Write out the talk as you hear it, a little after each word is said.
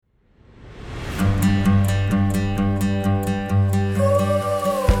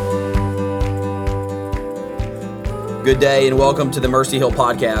Good day and welcome to the Mercy Hill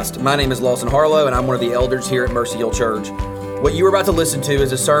podcast. My name is Lawson Harlow and I'm one of the elders here at Mercy Hill Church. What you are about to listen to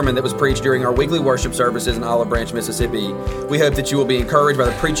is a sermon that was preached during our weekly worship services in Olive Branch, Mississippi. We hope that you will be encouraged by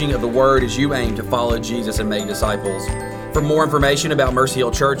the preaching of the word as you aim to follow Jesus and make disciples. For more information about Mercy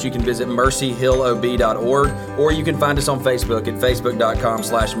Hill Church, you can visit mercyhillob.org or you can find us on Facebook at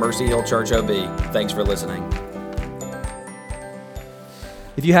facebook.com/mercyhillchurchob. Thanks for listening.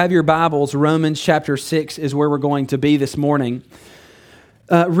 If you have your Bibles, Romans chapter 6 is where we're going to be this morning.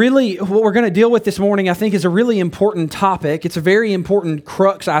 Really, what we're going to deal with this morning, I think, is a really important topic. It's a very important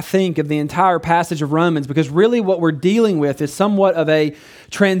crux, I think, of the entire passage of Romans, because really what we're dealing with is somewhat of a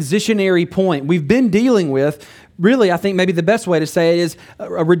transitionary point. We've been dealing with, really, I think maybe the best way to say it is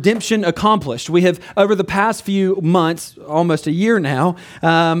a redemption accomplished. We have, over the past few months, almost a year now,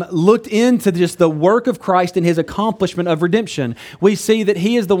 looked into just the work of Christ and His accomplishment of redemption. We see that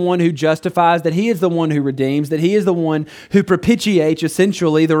He is the one who justifies, that He is the one who redeems, that He is the one who propitiates,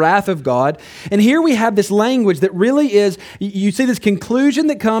 essentially, the wrath of God. And here we have this language that really is, you see this conclusion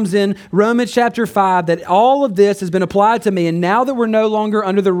that comes in Romans chapter 5, that all of this has been applied to me, and now that we're no longer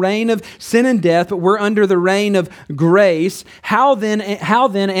under the reign of sin and death, but we're under the reign of grace, how then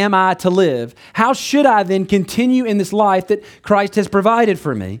am I to live? How should I then continue in this life that Christ has provided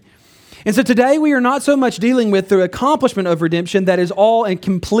for me? And so today we are not so much dealing with the accomplishment of redemption that is all and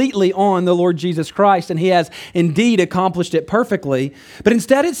completely on the Lord Jesus Christ, and He has indeed accomplished it perfectly. But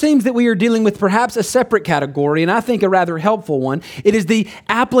instead it seems that we are dealing with perhaps a separate category, and I think a rather helpful one. It is the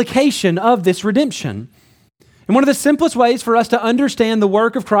application of this redemption. And one of the simplest ways for us to understand the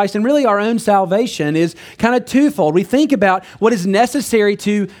work of Christ and really our own salvation is kind of twofold. We think about what is necessary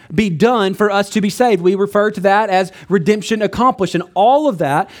to be done for us to be saved. We refer to that as redemption accomplished. And all of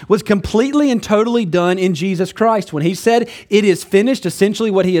that was completely and totally done in Jesus Christ. When He said it is finished,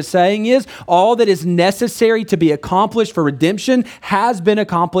 essentially what He is saying is all that is necessary to be accomplished for redemption has been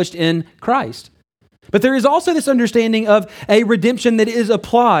accomplished in Christ. But there is also this understanding of a redemption that is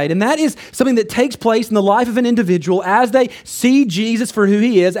applied, and that is something that takes place in the life of an individual as they see Jesus for who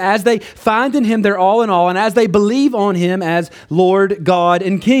He is, as they find in Him their all in all, and as they believe on Him as Lord, God,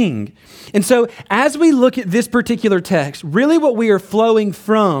 and King. And so as we look at this particular text, really what we are flowing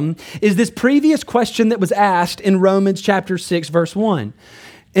from is this previous question that was asked in Romans chapter 6, verse 1.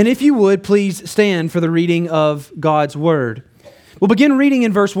 And if you would, please stand for the reading of God's Word. We'll begin reading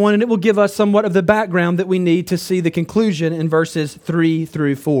in verse 1, and it will give us somewhat of the background that we need to see the conclusion in verses 3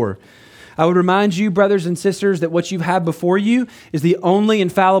 through 4. I would remind you, brothers and sisters, that what you have before you is the only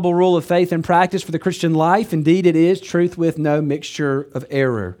infallible rule of faith and practice for the Christian life. Indeed, it is truth with no mixture of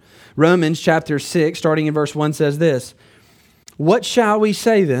error. Romans chapter 6, starting in verse 1, says this: "What shall we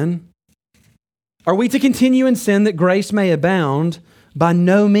say then? Are we to continue in sin that grace may abound? By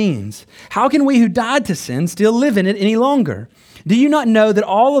no means. How can we who died to sin still live in it any longer? Do you not know that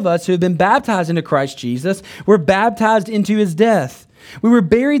all of us who have been baptized into Christ Jesus were baptized into His death? We were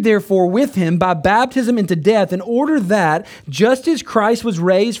buried therefore with Him by baptism into death, in order that, just as Christ was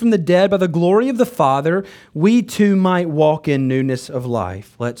raised from the dead by the glory of the Father, we too might walk in newness of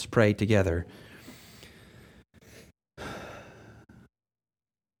life." Let's pray together.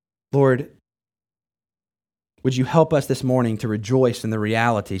 Lord, would you help us this morning to rejoice in the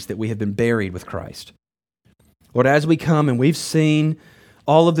realities that we have been buried with Christ? Lord, as we come and we've seen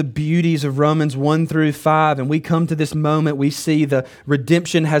all of the beauties of Romans 1 through 5, and we come to this moment, we see the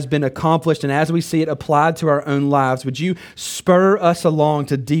redemption has been accomplished, and as we see it applied to our own lives, would you spur us along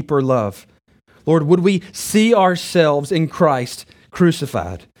to deeper love? Lord, would we see ourselves in Christ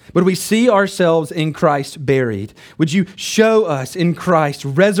crucified? Would we see ourselves in Christ buried? Would you show us in Christ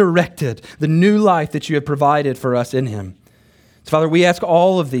resurrected the new life that you have provided for us in Him? So, Father, we ask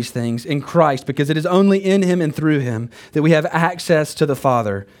all of these things in Christ because it is only in Him and through Him that we have access to the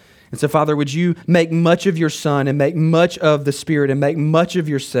Father. And so, Father, would you make much of your Son and make much of the Spirit and make much of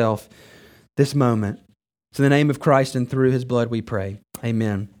yourself this moment. It's in the name of Christ and through His blood we pray.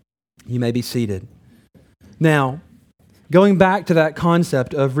 Amen. You may be seated. Now, going back to that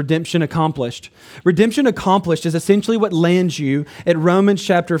concept of redemption accomplished. Redemption accomplished is essentially what lands you at Romans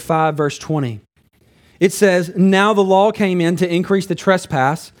chapter 5, verse 20. It says, "Now the law came in to increase the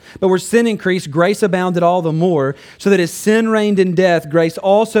trespass, but where sin increased, grace abounded all the more, so that as sin reigned in death, grace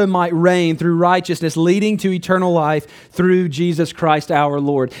also might reign through righteousness, leading to eternal life through Jesus Christ our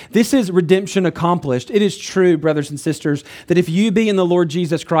Lord." This is redemption accomplished. It is true, brothers and sisters, that if you be in the Lord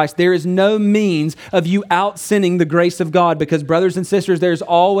Jesus Christ, there is no means of you out-sinning the grace of God, because, brothers and sisters, there's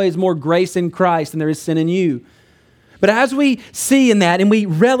always more grace in Christ than there is sin in you. But as we see in that and we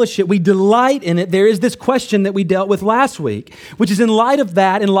relish it, we delight in it, there is this question that we dealt with last week, which is in light of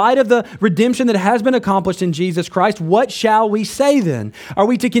that, in light of the redemption that has been accomplished in Jesus Christ, what shall we say then? Are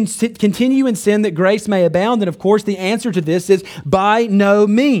we to continue in sin that grace may abound? And of course, the answer to this is by no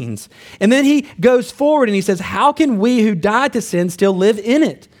means. And then he goes forward and he says, how can we who died to sin still live in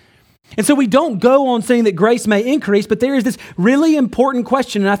it? And so we don't go on saying that grace may increase, but there is this really important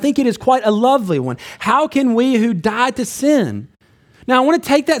question, and I think it is quite a lovely one. How can we who died to sin? Now, I want to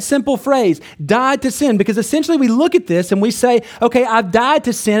take that simple phrase, died to sin, because essentially we look at this and we say, okay, I've died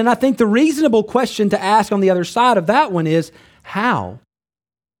to sin, and I think the reasonable question to ask on the other side of that one is, how?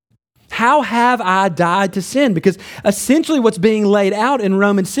 How have I died to sin? Because essentially what's being laid out in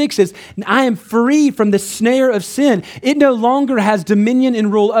Romans 6 is, I am free from the snare of sin. It no longer has dominion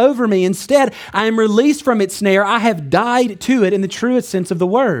and rule over me. Instead, I am released from its snare. I have died to it in the truest sense of the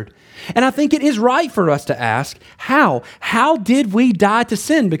word. And I think it is right for us to ask, how? How did we die to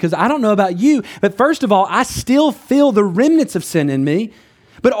sin? Because I don't know about you, but first of all, I still feel the remnants of sin in me,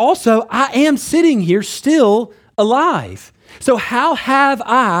 but also I am sitting here still alive. So how have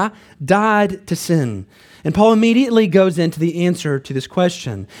I died to sin? And Paul immediately goes into the answer to this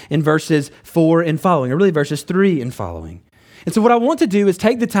question in verses 4 and following, or really verses 3 and following. And so what I want to do is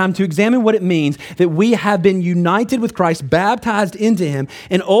take the time to examine what it means that we have been united with Christ, baptized into him,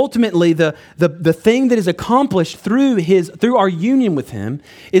 and ultimately the thing that is accomplished through our union with him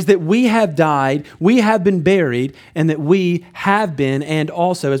is that we have died, we have been buried, and that we have been, and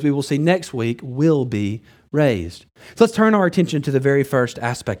also, as we will see next week, will be raised. So let's turn our attention to the very first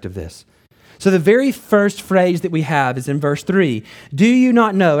aspect of this. So the very first phrase that we have is in verse 3. Do you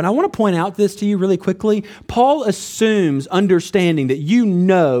not know? And I want to point out this to you really quickly. Paul assumes understanding that you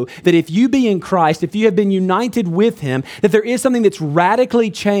know that if you be in Christ, if you have been united with him, that there is something that's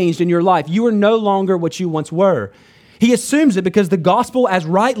radically changed in your life. You are no longer what you once were. He assumes it because the gospel, as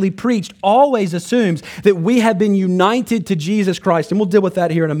rightly preached, always assumes that we have been united to Jesus Christ. And we'll deal with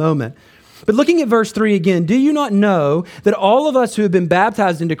that here in a moment. But looking at verse 3 again, do you not know that all of us who have been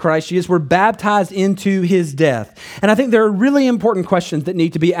baptized into Christ Jesus were baptized into his death? And I think there are really important questions that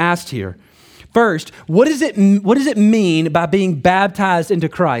need to be asked here. First, what does it mean by being baptized into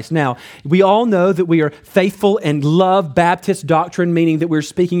Christ? Now, we all know that we are faithful and love Baptist doctrine, meaning that we're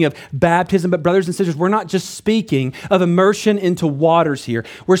speaking of baptism. But brothers and sisters, we're not just speaking of immersion into waters here.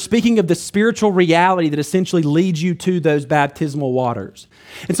 We're speaking of the spiritual reality that essentially leads you to those baptismal waters.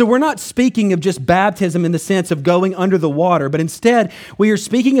 And so we're not speaking of just baptism in the sense of going under the water, but instead we are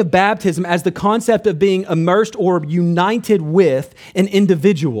speaking of baptism as the concept of being immersed or united with an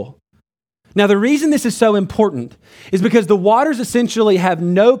individual. Now, the reason this is so important is because the waters essentially have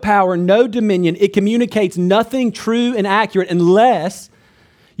no power, no dominion. It communicates nothing true and accurate unless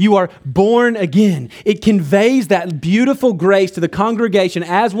you are born again. It conveys that beautiful grace to the congregation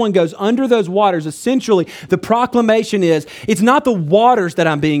as one goes under those waters. Essentially, the proclamation is, it's not the waters that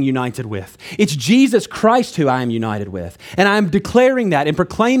I'm being united with. It's Jesus Christ who I am united with. And I'm declaring that and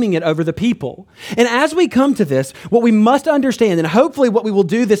proclaiming it over the people. And as we come to this, what we must understand, and hopefully what we will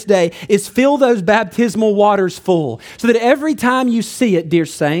do this day, is fill those baptismal waters full. So that every time you see it, dear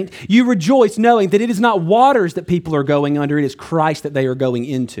saint, you rejoice knowing that it is not waters that people are going under, it is Christ that they are going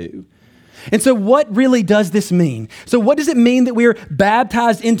into. And so what really does this mean? So what does it mean that we are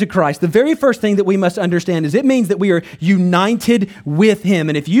baptized into Christ? The very first thing that we must understand is it means that we are united with him.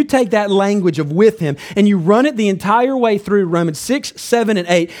 And if you take that language of with him and you run it the entire way through Romans 6, 7, and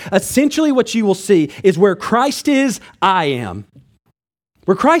 8, essentially what you will see is where Christ is, I am.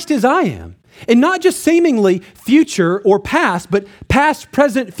 Where Christ is, I am. And not just seemingly future or past, but past,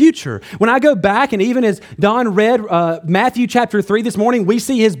 present, future. When I go back, and even as Don read Matthew chapter 3 this morning, we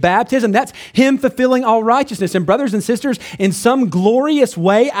see his baptism. That's him fulfilling all righteousness. And brothers and sisters, in some glorious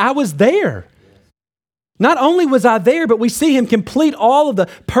way, I was there. Not only was I there, but we see him complete all of the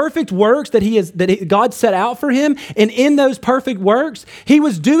perfect works that God set out for him. And in those perfect works, he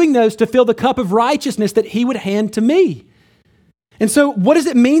was doing those to fill the cup of righteousness that he would hand to me. And so what does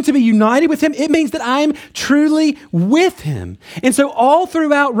it mean to be united with him? It means that I am truly with him. And so all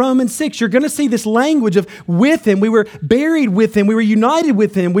throughout Romans 6, you're going to see this language of with him. We were buried with him. We were united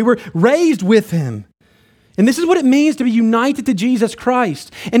with him. We were raised with him. And this is what it means to be united to Jesus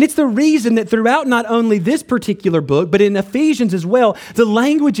Christ. And it's the reason that throughout not only this particular book, but in Ephesians as well, the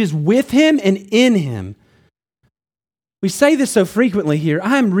language is with him and in him. We say this so frequently here.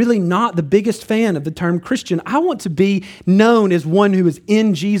 I am really not the biggest fan of the term Christian. I want to be known as one who is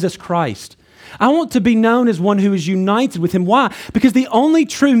in Jesus Christ. I want to be known as one who is united with him. Why? Because the only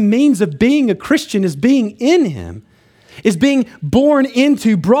true means of being a Christian is being in him, is being born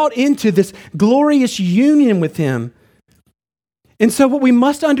into, brought into this glorious union with him And so what we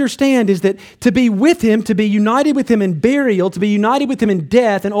must understand is that to be with him, to be united with him in burial, to be united with him in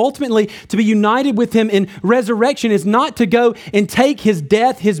death, and ultimately to be united with him in resurrection is not to go and take his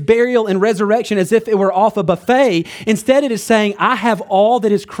death, his burial, and resurrection as if it were off a buffet. Instead, it is saying, I have all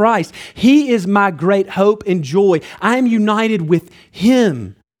that is Christ. He is my great hope and joy. I am united with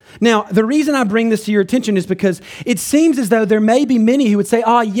him. Now, the reason I bring this to your attention is because it seems as though there may be many who would say,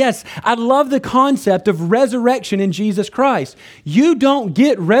 yes, I love the concept of resurrection in Jesus Christ. You don't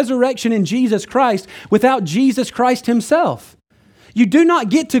get resurrection in Jesus Christ without Jesus Christ himself. You do not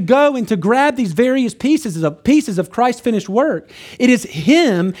get to go and to grab these various pieces of Christ's finished work. It is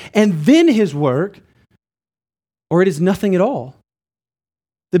him and then his work, or it is nothing at all.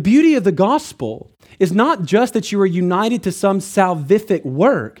 The beauty of the gospel is not just that you are united to some salvific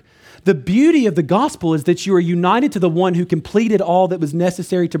work. The beauty of the gospel is that you are united to the one who completed all that was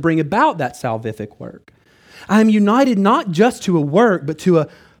necessary to bring about that salvific work. I am united not just to a work, but to a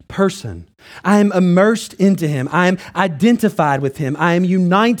person. I am immersed into him. I am identified with him. I am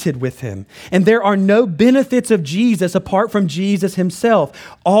united with him. And there are no benefits of Jesus apart from Jesus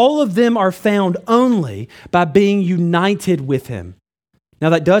himself. All of them are found only by being united with him. Now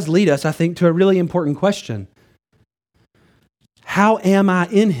that does lead us, I think, to a really important question. How am I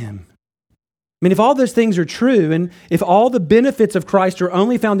in him? I mean, if all those things are true, and if all the benefits of Christ are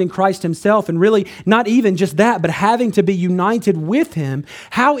only found in Christ himself, and really not even just that, but having to be united with him,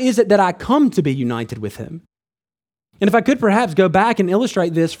 how is it that I come to be united with him? And if I could perhaps go back and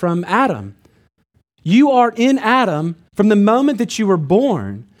illustrate this from Adam. You are in Adam from the moment that you were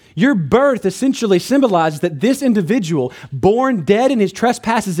born. Your birth essentially symbolizes that this individual, born dead in his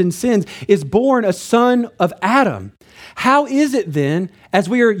trespasses and sins, is born a son of Adam. How is it then, as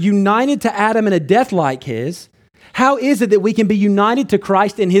we are united to Adam in a death like his, how is it that we can be united to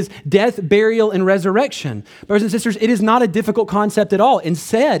Christ in his death, burial, and resurrection? Brothers and sisters, it is not a difficult concept at all.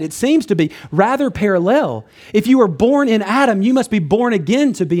 Instead, it seems to be rather parallel. If you were born in Adam, you must be born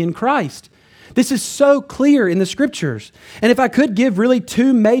again to be in Christ. This is so clear in the scriptures. And if I could give really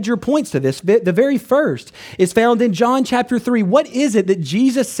two major points to this, the very first is found in John chapter 3. What is it that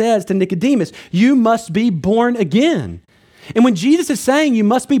Jesus says to Nicodemus? You must be born again. And when Jesus is saying you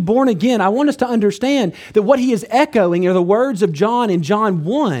must be born again, I want us to understand that what he is echoing are the words of John in John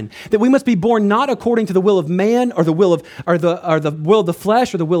 1, that we must be born not according to the will of man or the will of the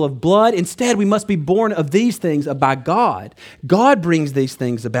flesh or the will of blood. Instead, we must be born of these things by God. God brings these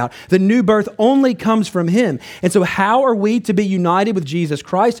things about. The new birth only comes from him. And so how are we to be united with Jesus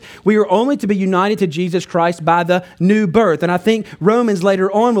Christ? We are only to be united to Jesus Christ by the new birth. And I think Romans later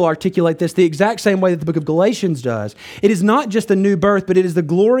on will articulate this the exact same way that the book of Galatians does. It is not just the new birth, but it is the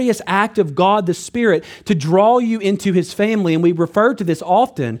glorious act of God the Spirit to draw you into his family. And we refer to this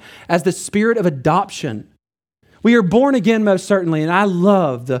often as the spirit of adoption. We are born again most certainly, and I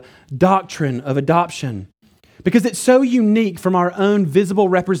love the doctrine of adoption because it's so unique from our own visible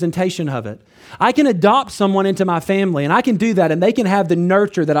representation of it. I can adopt someone into my family, and I can do that, and they can have the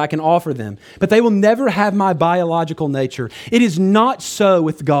nurture that I can offer them, but they will never have my biological nature. It is not so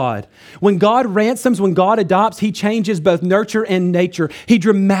with God. When God ransoms, when God adopts, he changes both nurture and nature. He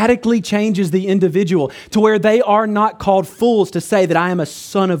dramatically changes the individual to where they are not called fools to say that I am a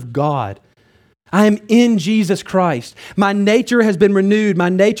son of God. I am in Jesus Christ. My nature has been renewed. My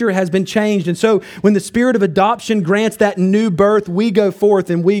nature has been changed. And so when the spirit of adoption grants that new birth, we go forth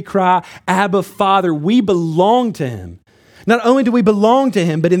and we cry, Abba, Father. We belong to him. Not only do we belong to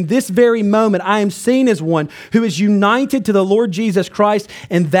him, but in this very moment, I am seen as one who is united to the Lord Jesus Christ,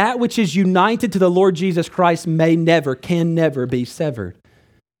 and that which is united to the Lord Jesus Christ can never be severed.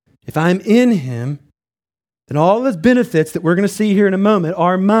 If I am in him, then all those benefits that we're going to see here in a moment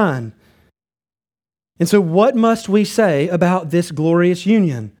are mine. And so what must we say about this glorious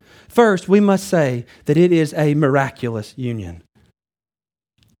union? First, we must say that it is a miraculous union.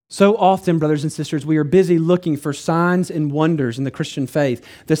 So often, brothers and sisters, we are busy looking for signs and wonders in the Christian faith.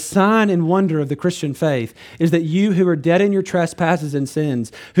 The sign and wonder of the Christian faith is that you who are dead in your trespasses and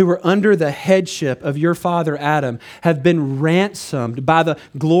sins, who were under the headship of your father Adam, have been ransomed by the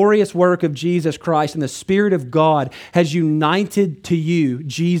glorious work of Jesus Christ, and the Spirit of God has united to you,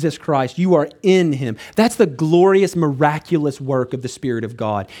 Jesus Christ. You are in him. That's the glorious, miraculous work of the Spirit of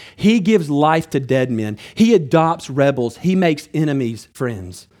God. He gives life to dead men. He adopts rebels. He makes enemies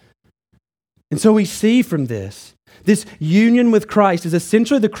friends. And so we see from this union with Christ is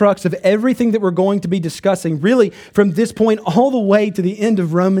essentially the crux of everything that we're going to be discussing, really from this point all the way to the end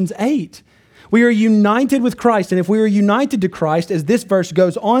of Romans 8. We are united with Christ, and if we are united to Christ, as this verse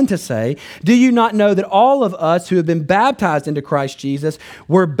goes on to say, do you not know that all of us who have been baptized into Christ Jesus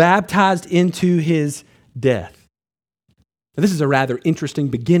were baptized into his death? Now, this is a rather interesting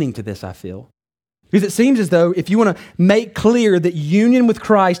beginning to this, I feel. Because it seems as though if you want to make clear that union with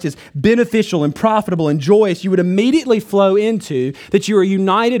Christ is beneficial and profitable and joyous, you would immediately flow into that you are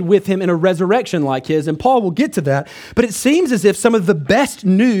united with him in a resurrection like his. And Paul will get to that. But it seems as if some of the best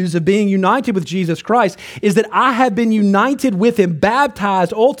news of being united with Jesus Christ is that I have been united with him,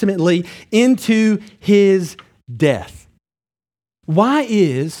 baptized ultimately into his death. Why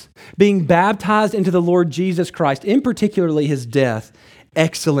is being baptized into the Lord Jesus Christ, in particularly his death,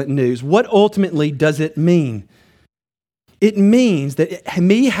 excellent news? What ultimately does it mean? It means that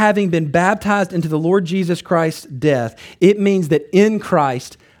me having been baptized into the Lord Jesus Christ's death, it means that in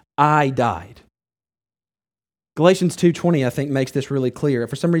Christ I died. Galatians 2:20, I think, makes this really clear.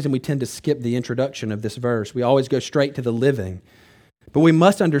 For some reason, we tend to skip the introduction of this verse. We always go straight to the living. But we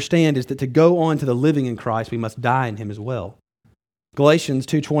must understand is that to go on to the living in Christ, we must die in him as well. Galatians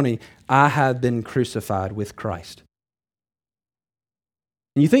 2:20, I have been crucified with Christ.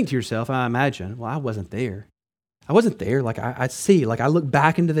 And you think to yourself, I imagine, well, I wasn't there. I wasn't there. Like I see, like I look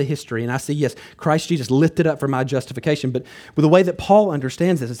back into the history and I see, yes, Christ Jesus lifted up for my justification. But with the way that Paul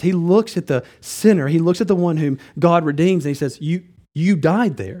understands this is he looks at the sinner, he looks at the one whom God redeems, and he says, you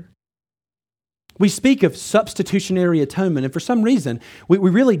died there. We speak of substitutionary atonement, and for some reason, we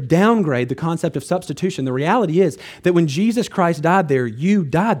really downgrade the concept of substitution. The reality is that when Jesus Christ died there, you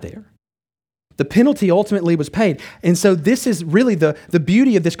died there. The penalty ultimately was paid. And so this is really the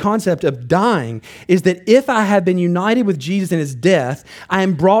beauty of this concept of dying, is that if I have been united with Jesus in his death, I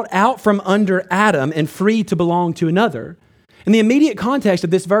am brought out from under Adam and free to belong to another. And the immediate context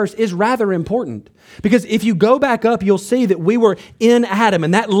of this verse is rather important, because if you go back up, you'll see that we were in Adam,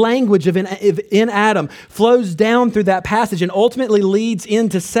 and that language of in Adam flows down through that passage and ultimately leads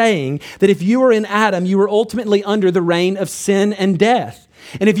into saying that if you were in Adam, you were ultimately under the reign of sin and death.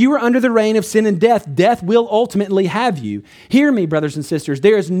 And if you are under the reign of sin and death, death will ultimately have you. Hear me, brothers and sisters.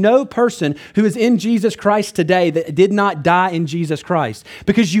 There is no person who is in Jesus Christ today that did not die in Jesus Christ,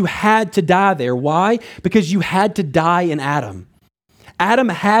 because you had to die there. Why? Because you had to die in Adam. Adam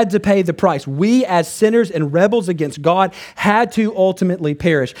had to pay the price. We as sinners and rebels against God had to ultimately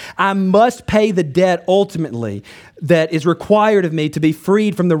perish. I must pay the debt ultimately that is required of me to be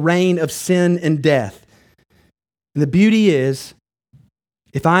freed from the reign of sin and death. And the beauty is,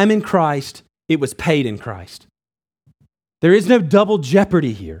 if I'm in Christ, it was paid in Christ. There is no double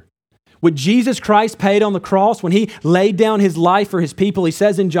jeopardy here. What Jesus Christ paid on the cross when he laid down his life for his people, he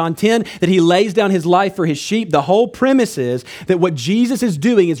says in John 10 that he lays down his life for his sheep. The whole premise is that what Jesus is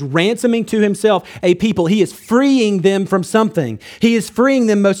doing is ransoming to himself a people. He is freeing them from something. He is freeing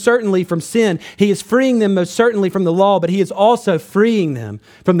them most certainly from sin. He is freeing them most certainly from the law, but he is also freeing them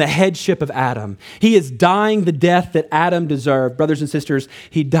from the headship of Adam. He is dying the death that Adam deserved. Brothers and sisters,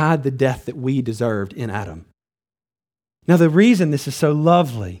 he died the death that we deserved in Adam. Now, the reason this is so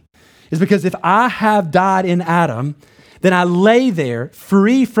lovely is because if I have died in Adam, then I lay there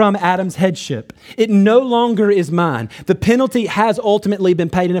free from Adam's headship. It no longer is mine. The penalty has ultimately been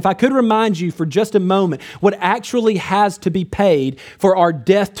paid. And if I could remind you for just a moment what actually has to be paid for our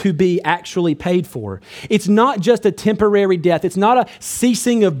death to be actually paid for. It's not just a temporary death. It's not a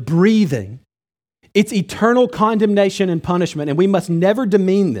ceasing of breathing. It's eternal condemnation and punishment, and we must never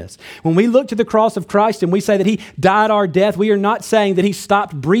demean this. When we look to the cross of Christ and we say that he died our death, we are not saying that he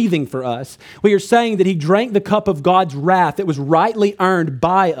stopped breathing for us. We are saying that he drank the cup of God's wrath that was rightly earned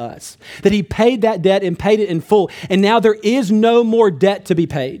by us, that he paid that debt and paid it in full, and now there is no more debt to be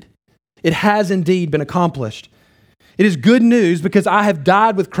paid. It has indeed been accomplished. It is good news because I have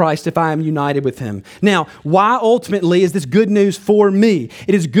died with Christ if I am united with him. Now, why ultimately is this good news for me?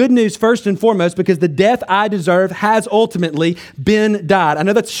 It is good news first and foremost because the death I deserve has ultimately been died. I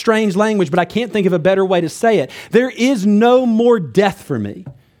know that's strange language, but I can't think of a better way to say it. There is no more death for me.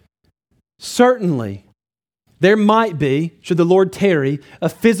 Certainly, there might be, should the Lord tarry, a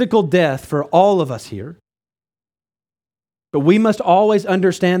physical death for all of us here. But we must always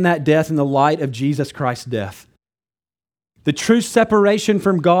understand that death in the light of Jesus Christ's death. The true separation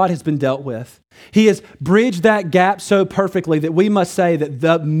from God has been dealt with. He has bridged that gap so perfectly that we must say that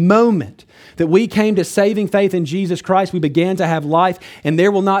the moment that we came to saving faith in Jesus Christ, we began to have life, and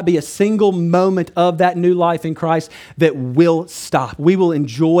there will not be a single moment of that new life in Christ that will stop. We will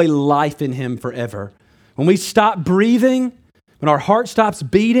enjoy life in him forever. When we stop breathing, when our heart stops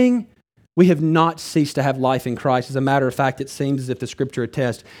beating, we have not ceased to have life in Christ. As a matter of fact, it seems as if the scripture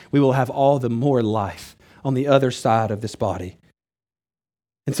attests, we will have all the more life on the other side of this body.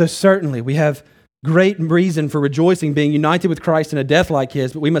 And so certainly we have great reason for rejoicing being united with Christ in a death like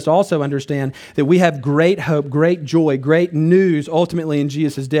his, but we must also understand that we have great hope, great joy, great news ultimately in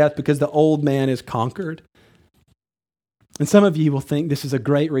Jesus' death because the old man is conquered. And some of you will think this is a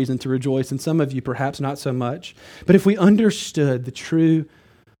great reason to rejoice, and some of you perhaps not so much. But if we understood the true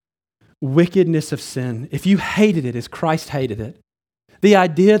wickedness of sin, if you hated it as Christ hated it, the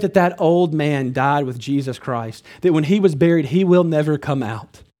idea that that old man died with Jesus Christ, that when he was buried, he will never come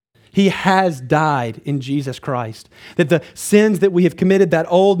out. He has died in Jesus Christ. That the sins that we have committed, that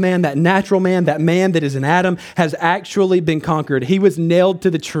old man, that natural man, that man that is in Adam, has actually been conquered. He was nailed to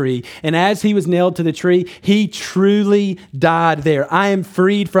the tree. And as he was nailed to the tree, he truly died there. I am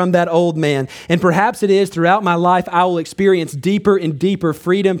freed from that old man. And perhaps it is throughout my life, I will experience deeper and deeper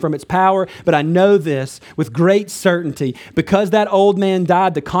freedom from its power. But I know this with great certainty. Because that old man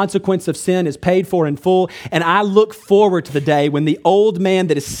died, the consequence of sin is paid for in full. And I look forward to the day when the old man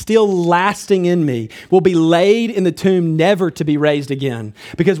that is still lasting in me will be laid in the tomb, never to be raised again.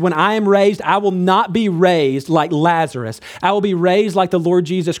 Because when I am raised, I will not be raised like Lazarus. I will be raised like the Lord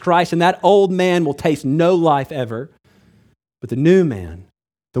Jesus Christ, and that old man will taste no life ever. But the new man,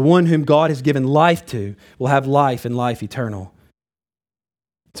 the one whom God has given life to, will have life and life eternal.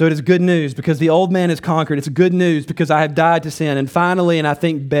 So it is good news because the old man is conquered. It's good news because I have died to sin. And finally, and I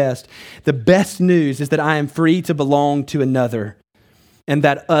think best, the best news is that I am free to belong to another. And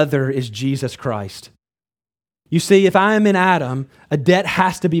that other is Jesus Christ. You see, if I am in Adam, a debt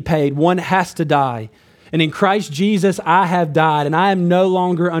has to be paid. One has to die. And in Christ Jesus, I have died, and I am no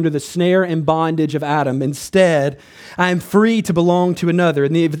longer under the snare and bondage of Adam. Instead, I am free to belong to another.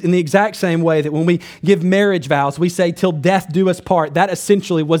 In the exact same way that when we give marriage vows, we say, till death do us part. That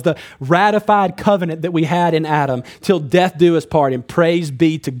essentially was the ratified covenant that we had in Adam, till death do us part. And praise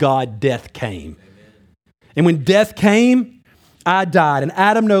be to God, death came. Amen. And when death came, I died, and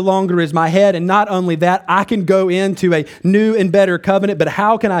Adam no longer is my head. And not only that, I can go into a new and better covenant. But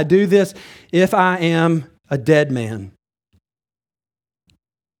how can I do this if I am a dead man?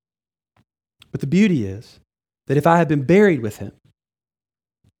 But the beauty is that if I have been buried with him,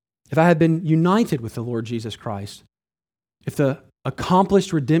 if I have been united with the Lord Jesus Christ, if the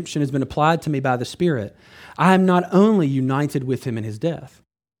accomplished redemption has been applied to me by the Spirit, I am not only united with him in his death.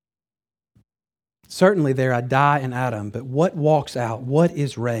 Certainly there I die in Adam, but what walks out, what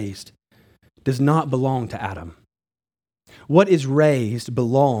is raised, does not belong to Adam. What is raised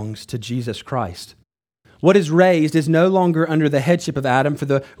belongs to Jesus Christ. What is raised is no longer under the headship of Adam, for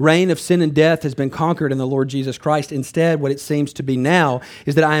the reign of sin and death has been conquered in the Lord Jesus Christ. Instead, what it seems to be now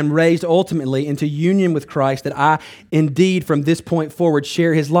is that I am raised ultimately into union with Christ, that I indeed from this point forward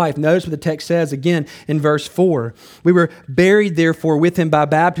share his life. Notice what the text says again in verse 4. We were buried therefore with him by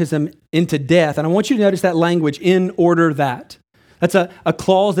baptism into death. And I want you to notice that language, in order that. That's a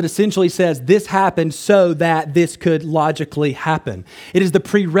clause that essentially says this happened so that this could logically happen. It is the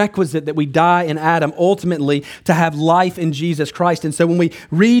prerequisite that we die in Adam ultimately to have life in Jesus Christ. And so when we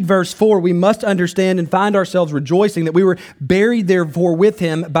read verse 4, we must understand and find ourselves rejoicing that we were buried therefore with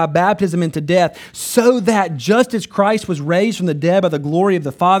him by baptism into death, so that just as Christ was raised from the dead by the glory of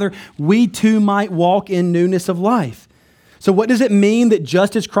the Father, we too might walk in newness of life. So what does it mean that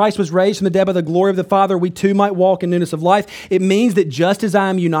just as Christ was raised from the dead by the glory of the Father, we too might walk in newness of life? It means that just as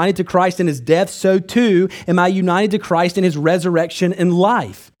I am united to Christ in his death, so too am I united to Christ in his resurrection and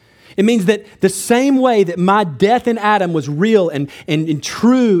life. It means that the same way that my death in Adam was real and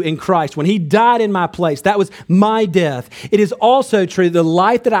true in Christ, when he died in my place, that was my death. It is also true the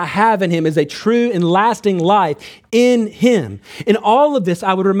life that I have in him is a true and lasting life in him. In all of this,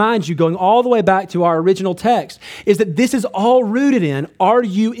 I would remind you, going all the way back to our original text, is that this is all rooted in, are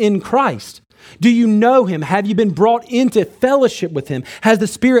you in Christ? Do you know him? Have you been brought into fellowship with him? Has the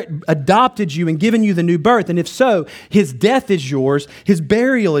Spirit adopted you and given you the new birth? And if so, his death is yours, his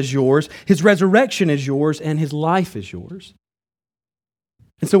burial is yours, his resurrection is yours, and his life is yours.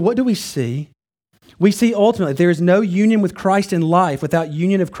 And so what do we see? We see ultimately there is no union with Christ in life without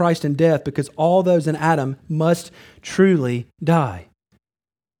union of Christ in death, because all those in Adam must truly die.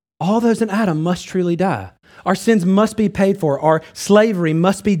 All those in Adam must truly die. Our sins must be paid for. Our slavery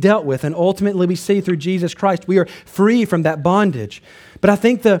must be dealt with. And ultimately we see through Jesus Christ, we are free from that bondage. But I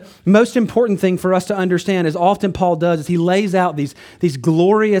think the most important thing for us to understand, as often Paul does, is he lays out these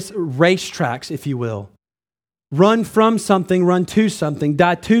glorious racetracks, if you will. Run from something, run to something,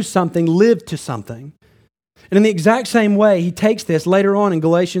 die to something, live to something. And in the exact same way, he takes this later on in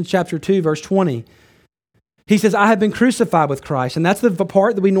Galatians chapter 2, verse 20. He says, I have been crucified with Christ. And that's the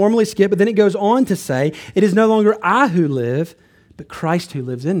part that we normally skip. But then it goes on to say, it is no longer I who live, but Christ who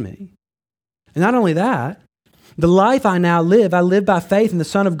lives in me. And not only that, The life I now live, I live by faith in the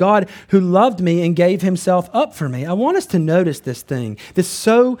Son of God who loved me and gave himself up for me. I want us to notice this thing, this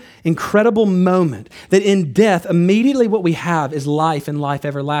so incredible moment that in death, immediately what we have is life and life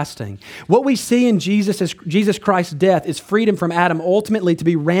everlasting. What we see in Jesus Christ's death is freedom from Adam, ultimately to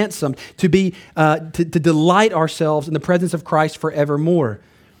be ransomed, to delight ourselves in the presence of Christ forevermore.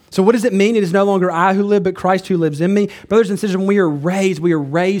 So what does it mean? It is no longer I who live, but Christ who lives in me. Brothers and sisters, when we are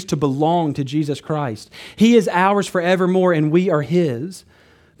raised to belong to Jesus Christ. He is ours forevermore, and we are his.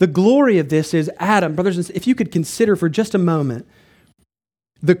 The glory of this is Adam. Brothers and sisters, if you could consider for just a moment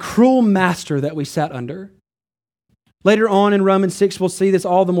the cruel master that we sat under. Later on in Romans 6, we'll see this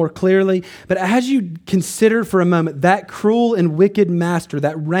all the more clearly. But as you consider for a moment that cruel and wicked master,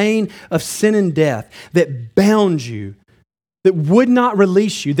 that reign of sin and death that bound you, that would not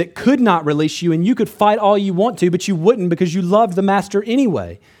release you, that could not release you, and you could fight all you want to, but you wouldn't because you loved the master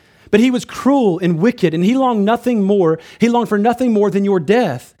anyway. But he was cruel and wicked, and he longed for nothing more than your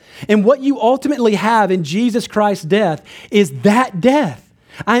death. And what you ultimately have in Jesus Christ's death is that death.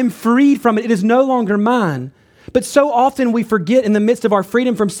 I am freed from it. It is no longer mine. But so often we forget in the midst of our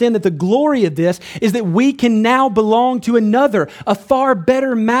freedom from sin that the glory of this is that we can now belong to another, a far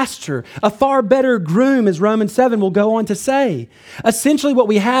better master, a far better groom, as Romans 7 will go on to say. Essentially what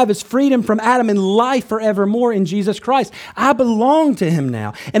we have is freedom from Adam and life forevermore in Jesus Christ. I belong to him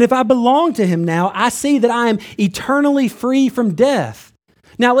now. And if I belong to him now, I see that I am eternally free from death.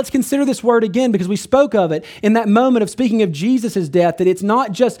 Now let's consider this word again because we spoke of it in that moment of speaking of Jesus' death, that it's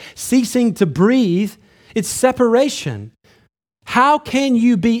not just ceasing to breathe, it's separation. How can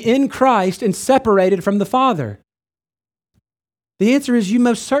you be in Christ and separated from the Father? The answer is you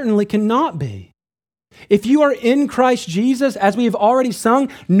most certainly cannot be. If you are in Christ Jesus, as we have already sung,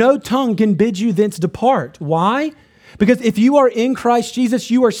 no tongue can bid you thence depart. Why? Because if you are in Christ Jesus,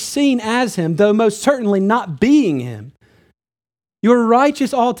 you are seen as him, though most certainly not being him. You are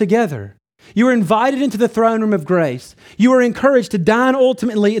righteous altogether. You are invited into the throne room of grace. You are encouraged to dine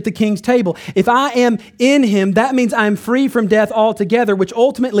ultimately at the King's table. If I am in him, that means I am free from death altogether, which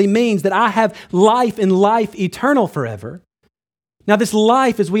ultimately means that I have life and life eternal forever. Now, this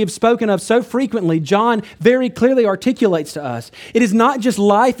life, as we have spoken of so frequently, John very clearly articulates to us. It is not just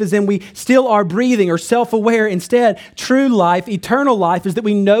life as in we still are breathing or self-aware. Instead, true life, eternal life, is that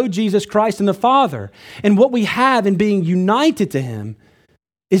we know Jesus Christ and the Father. And what we have in being united to him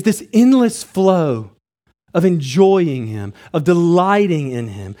is this endless flow of enjoying him, of delighting in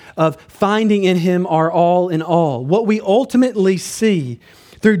him, of finding in him our all in all. What we ultimately see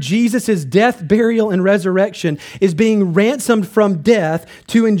through Jesus' death, burial, and resurrection is being ransomed from death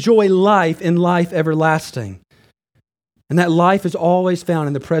to enjoy life and life everlasting. And that life is always found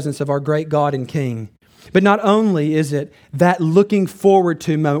in the presence of our great God and King. But not only is it that looking forward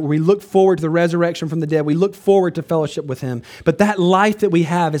to moment where we look forward to the resurrection from the dead, we look forward to fellowship with him, but that life that we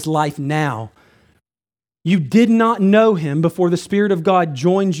have is life now. You did not know him before the Spirit of God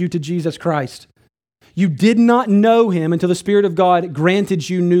joined you to Jesus Christ. You did not know him until the Spirit of God granted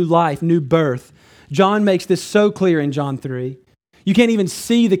you new life, new birth. John makes this so clear in John 3. You can't even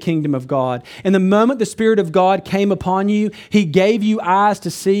see the kingdom of God. And the moment the Spirit of God came upon you, he gave you eyes to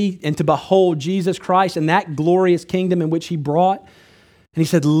see and to behold Jesus Christ and that glorious kingdom in which he brought. And he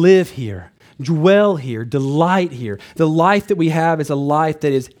said, live here, dwell here, delight here. The life that we have is a life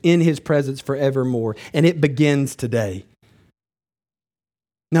that is in his presence forevermore. And it begins today.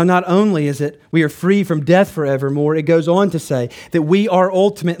 Now, not only is it we are free from death forevermore, it goes on to say that we are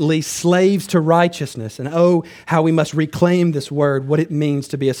ultimately slaves to righteousness. And oh, how we must reclaim this word, what it means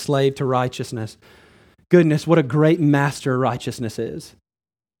to be a slave to righteousness. Goodness, what a great master righteousness is.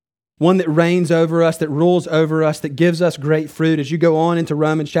 One that reigns over us, that rules over us, that gives us great fruit. As you go on into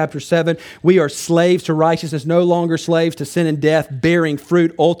Romans chapter 7, we are slaves to righteousness, no longer slaves to sin and death, bearing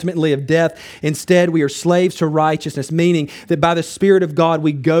fruit ultimately of death. Instead, we are slaves to righteousness, meaning that by the Spirit of God,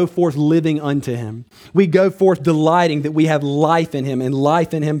 we go forth living unto him. We go forth delighting that we have life in him and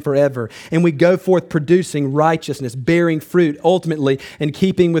life in him forever. And we go forth producing righteousness, bearing fruit ultimately in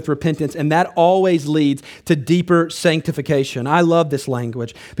keeping with repentance. And that always leads to deeper sanctification. I love this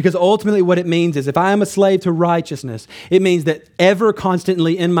language because ultimately what it means is if I am a slave to righteousness, it means that ever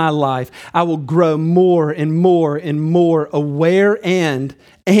constantly in my life, I will grow more and more and more aware and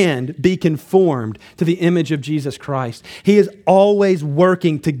be conformed to the image of Jesus Christ. He is always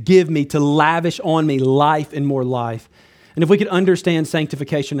working to give me, to lavish on me life and more life. And if we could understand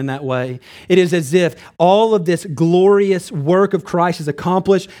sanctification in that way, it is as if all of this glorious work of Christ is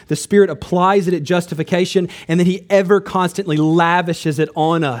accomplished, the Spirit applies it at justification, and then He ever constantly lavishes it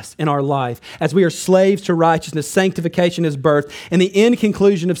on us in our life. As we are slaves to righteousness, sanctification is birthed. And the end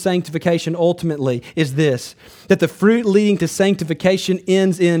conclusion of sanctification ultimately is this, that the fruit leading to sanctification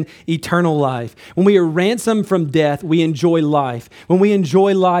ends in eternal life. When we are ransomed from death, we enjoy life. When we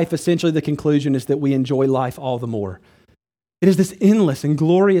enjoy life, essentially the conclusion is that we enjoy life all the more. It is this endless and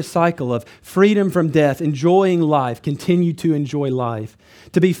glorious cycle of freedom from death, enjoying life, continue to enjoy life.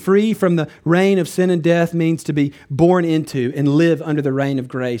 To be free from the reign of sin and death means to be born into and live under the reign of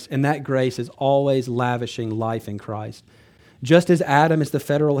grace, and that grace is always lavishing life in Christ. Just as Adam is the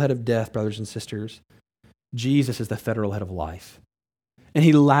federal head of death, brothers and sisters, Jesus is the federal head of life. And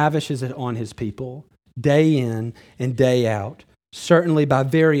He lavishes it on His people day in and day out. Certainly by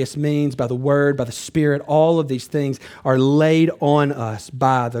various means, by the Word, by the Spirit, all of these things are laid on us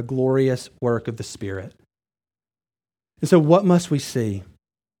by the glorious work of the Spirit. And so what must we see?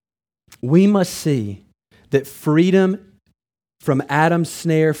 We must see that freedom from Adam's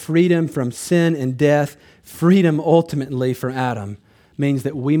snare, freedom from sin and death, freedom ultimately from Adam means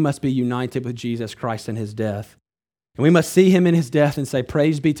that we must be united with Jesus Christ in His death. And we must see Him in His death and say,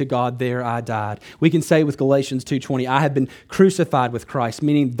 praise be to God, there I died. We can say with Galatians 2:20, I have been crucified with Christ,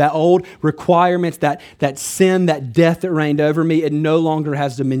 meaning that old requirements, that sin, that death that reigned over me, it no longer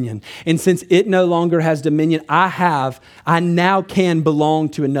has dominion. And since it no longer has dominion, I now can belong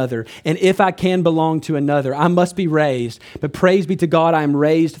to another. And if I can belong to another, I must be raised. But praise be to God, I am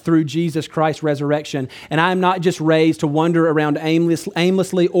raised through Jesus Christ's resurrection. And I am not just raised to wander around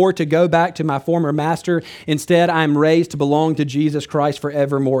aimlessly or to go back to my former master. Instead, I am raised to belong to Jesus Christ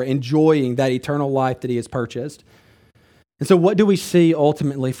forevermore, enjoying that eternal life that He has purchased. And so what do we see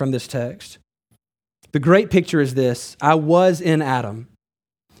ultimately from this text? The great picture is this: I was in Adam.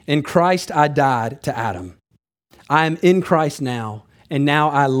 In Christ I died to Adam. I am in Christ now, and now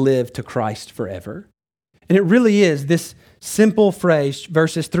I live to Christ forever. And it really is this simple phrase,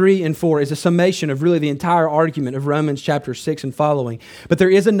 verses 3 and 4, is a summation of really the entire argument of Romans chapter 6 and following. But there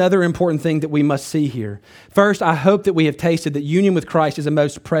is another important thing that we must see here. First, I hope that we have tasted that union with Christ is a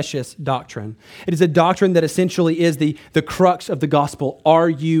most precious doctrine. It is a doctrine that essentially is the crux of the gospel. Are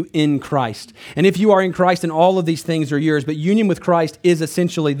you in Christ? And if you are in Christ, then all of these things are yours. But union with Christ is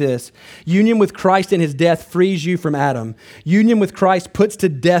essentially this. Union with Christ in His death frees you from Adam. Union with Christ puts to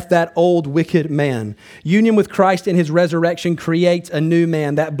death that old wicked man. Union with Christ in His resurrection creates a new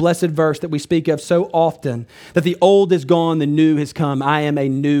man, that blessed verse that we speak of so often, that the old is gone, the new has come. I am a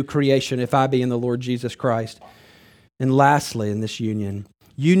new creation if I be in the Lord Jesus Christ. And lastly, in this union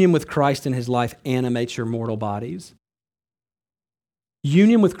with Christ in His life animates your mortal bodies.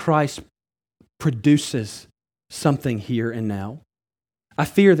 Union with Christ produces something here and now. I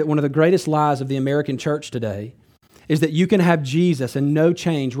fear that one of the greatest lies of the American church today is that you can have Jesus and no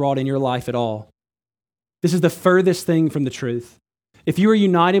change wrought in your life at all. This is the furthest thing from the truth. If you are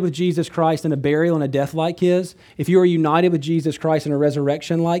united with Jesus Christ in a burial and a death like His, if you are united with Jesus Christ in a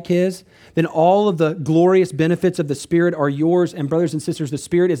resurrection like His, then all of the glorious benefits of the Spirit are yours. And brothers and sisters, the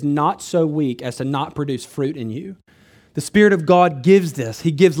Spirit is not so weak as to not produce fruit in you. The Spirit of God gives this.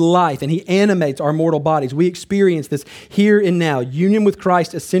 He gives life and He animates our mortal bodies. We experience this here and now. Union with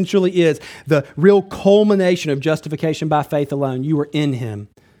Christ essentially is the real culmination of justification by faith alone. You are in Him.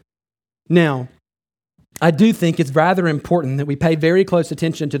 Now, I do think it's rather important that we pay very close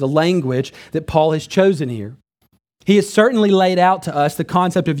attention to the language that Paul has chosen here. He has certainly laid out to us the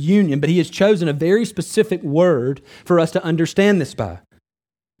concept of union, but he has chosen a very specific word for us to understand this by.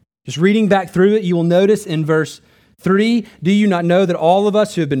 Just reading back through it, you will notice in verse 3, do you not know that all of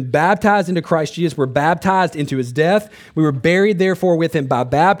us who have been baptized into Christ Jesus were baptized into His death? We were buried therefore with Him by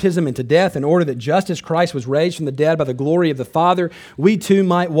baptism into death, in order that just as Christ was raised from the dead by the glory of the Father, we too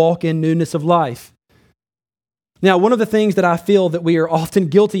might walk in newness of life. Now, one of the things that I feel that we are often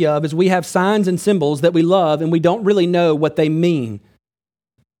guilty of is we have signs and symbols that we love and we don't really know what they mean.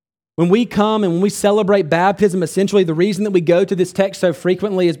 When we come and when we celebrate baptism, essentially the reason that we go to this text so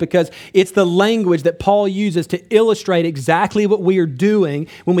frequently is because it's the language that Paul uses to illustrate exactly what we are doing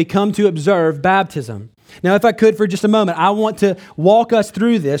when we come to observe baptism. Now, if I could for just a moment, I want to walk us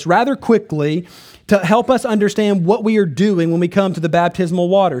through this rather quickly to help us understand what we are doing when we come to the baptismal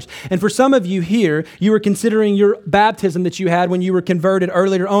waters. And for some of you here, you are considering your baptism that you had when you were converted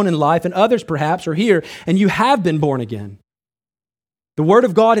earlier on in life, and others perhaps are here and you have been born again. The Word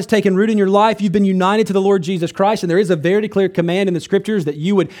of God has taken root in your life. You've been united to the Lord Jesus Christ, and there is a very clear command in the Scriptures that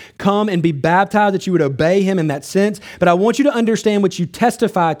you would come and be baptized, that you would obey Him in that sense. But I want you to understand what you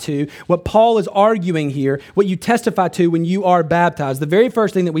testify to, what Paul is arguing here, what you testify to when you are baptized. The very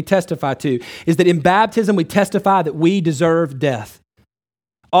first thing that we testify to is that in baptism we testify that we deserve death.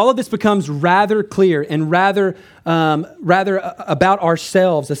 All of this becomes rather clear and rather about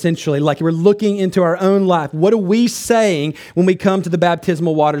ourselves, essentially, like we're looking into our own life. What are we saying when we come to the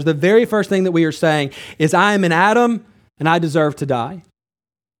baptismal waters? The very first thing that we are saying is, I am an Adam and I deserve to die.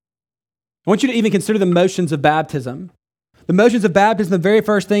 I want you to even consider the motions of baptism. The motions of baptism, the very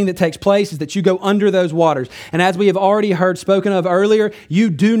first thing that takes place is that you go under those waters. And as we have already heard spoken of earlier, you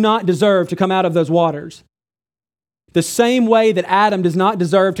do not deserve to come out of those waters. The same way that Adam does not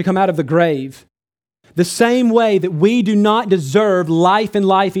deserve to come out of the grave, the same way that we do not deserve life and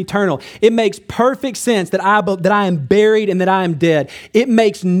life eternal. It makes perfect sense that I am buried and that I am dead. It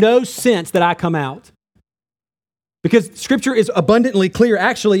makes no sense that I come out. Because Scripture is abundantly clear.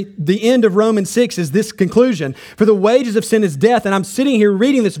 Actually, the end of Romans 6 is this conclusion. For the wages of sin is death. And I'm sitting here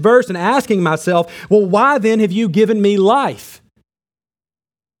reading this verse and asking myself, well, why then have you given me life?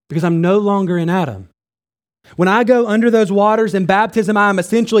 Because I'm no longer in Adam. When I go under those waters in baptism, I am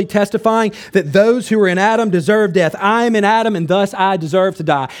essentially testifying that those who are in Adam deserve death. I am in Adam and thus I deserve to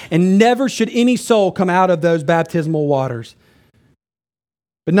die. And never should any soul come out of those baptismal waters.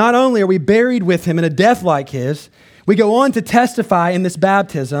 But not only are we buried with Him in a death like His, we go on to testify in this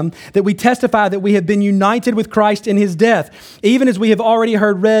baptism that we testify that we have been united with Christ in His death, even as we have already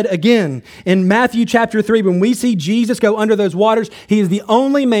heard read again. In Matthew chapter 3, when we see Jesus go under those waters, He is the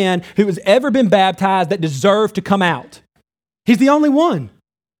only man who has ever been baptized that deserved to come out. He's the only one.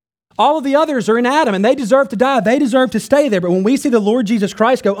 All of the others are in Adam and they deserve to die. They deserve to stay there. But when we see the Lord Jesus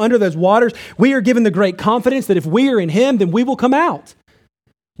Christ go under those waters, we are given the great confidence that if we are in Him, then we will come out.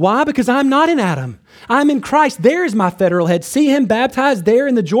 Why? Because I'm not in Adam. I'm in Christ. There is my federal head. See Him baptized there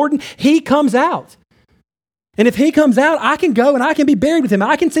in the Jordan. He comes out. And if He comes out, I can go and I can be buried with Him.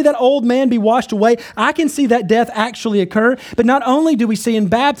 I can see that old man be washed away. I can see that death actually occur. But not only do we see in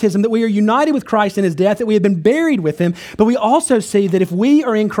baptism that we are united with Christ in His death, that we have been buried with Him, but we also see that if we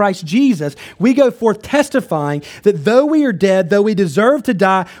are in Christ Jesus, we go forth testifying that though we are dead, though we deserve to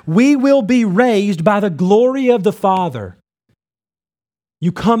die, we will be raised by the glory of the Father.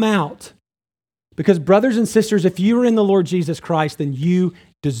 You come out. Because brothers and sisters, if you are in the Lord Jesus Christ, then you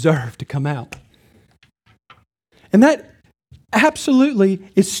deserve to come out. And that absolutely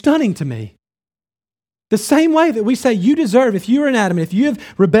is stunning to me. The same way that we say you deserve, if you are in Adam, if you have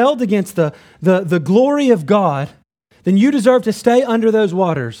rebelled against the glory of God, then you deserve to stay under those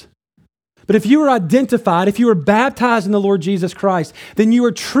waters. But if you are identified, if you are baptized in the Lord Jesus Christ, then you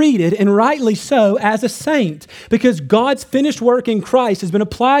are treated, and rightly so, as a saint, because God's finished work in Christ has been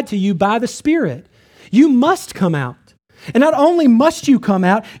applied to you by the Spirit. You must come out. And not only must you come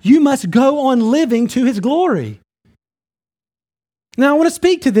out, you must go on living to His glory. Now, I want to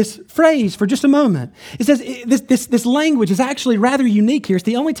speak to this phrase for just a moment. It says this language is actually rather unique here. It's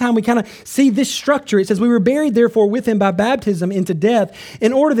the only time we kind of see this structure. It says, we were buried, therefore, with Him by baptism into death,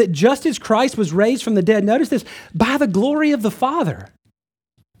 in order that just as Christ was raised from the dead, notice this, by the glory of the Father.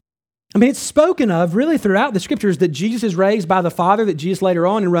 I mean, it's spoken of really throughout the Scriptures that Jesus is raised by the Father, that Jesus later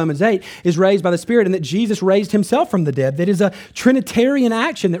on in Romans 8 is raised by the Spirit, and that Jesus raised Himself from the dead. That is a Trinitarian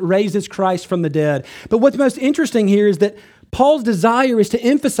action that raises Christ from the dead. But what's most interesting here is that Paul's desire is to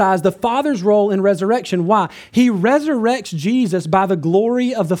emphasize the Father's role in resurrection. Why? He resurrects Jesus by the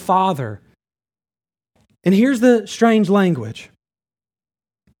glory of the Father. And here's the strange language.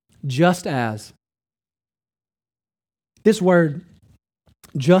 Just as. This word,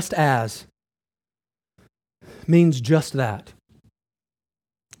 just as, means just that.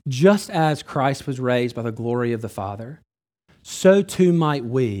 Just as Christ was raised by the glory of the Father, so too might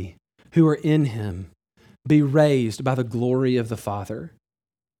we, who are in Him, be raised by the glory of the Father.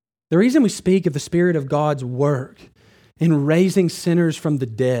 The reason we speak of the Spirit of God's work in raising sinners from the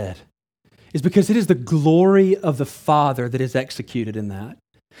dead is because it is the glory of the Father that is executed in that.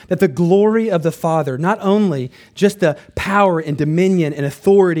 That the glory of the Father, not only just the power and dominion and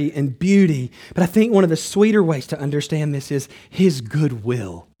authority and beauty, but I think one of the sweeter ways to understand this is His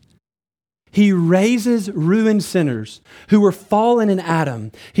goodwill. He raises ruined sinners who were fallen in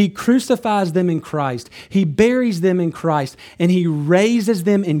Adam. He crucifies them in Christ. He buries them in Christ, and He raises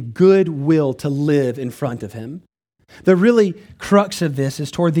them in goodwill to live in front of Him. The really crux of this is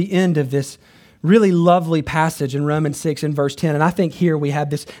toward the end of this really lovely passage in Romans 6 and verse 10. And I think here we have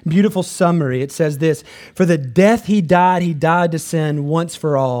this beautiful summary. It says this, for the death He died to sin once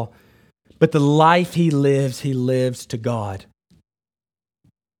for all. But the life He lives to God.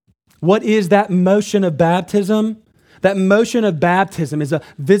 What is that motion of baptism? That motion of baptism is a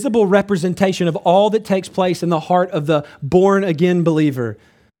visible representation of all that takes place in the heart of the born-again believer.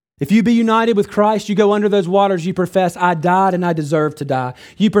 If you be united with Christ, you go under those waters, you profess, I died and I deserve to die.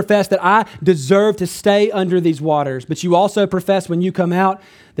 You profess that I deserve to stay under these waters. But you also profess when you come out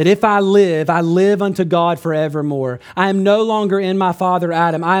that if I live unto God forevermore. I am no longer in my father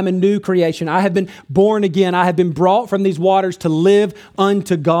Adam. I am a new creation. I have been born again. I have been brought from these waters to live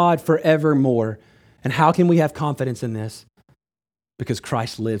unto God forevermore. And how can we have confidence in this? Because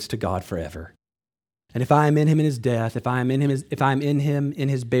Christ lives to God forever. And if I am in him in his death, if I am in him in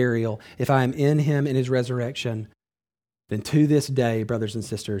his burial, if I am in him in his resurrection, then to this day, brothers and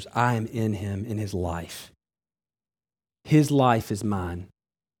sisters, I am in him in his life. His life is mine.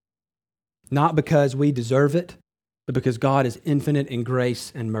 Not because we deserve it, but because God is infinite in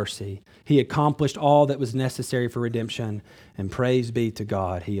grace and mercy. He accomplished all that was necessary for redemption, and praise be to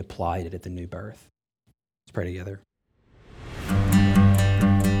God, he applied it at the new birth. Let's pray together.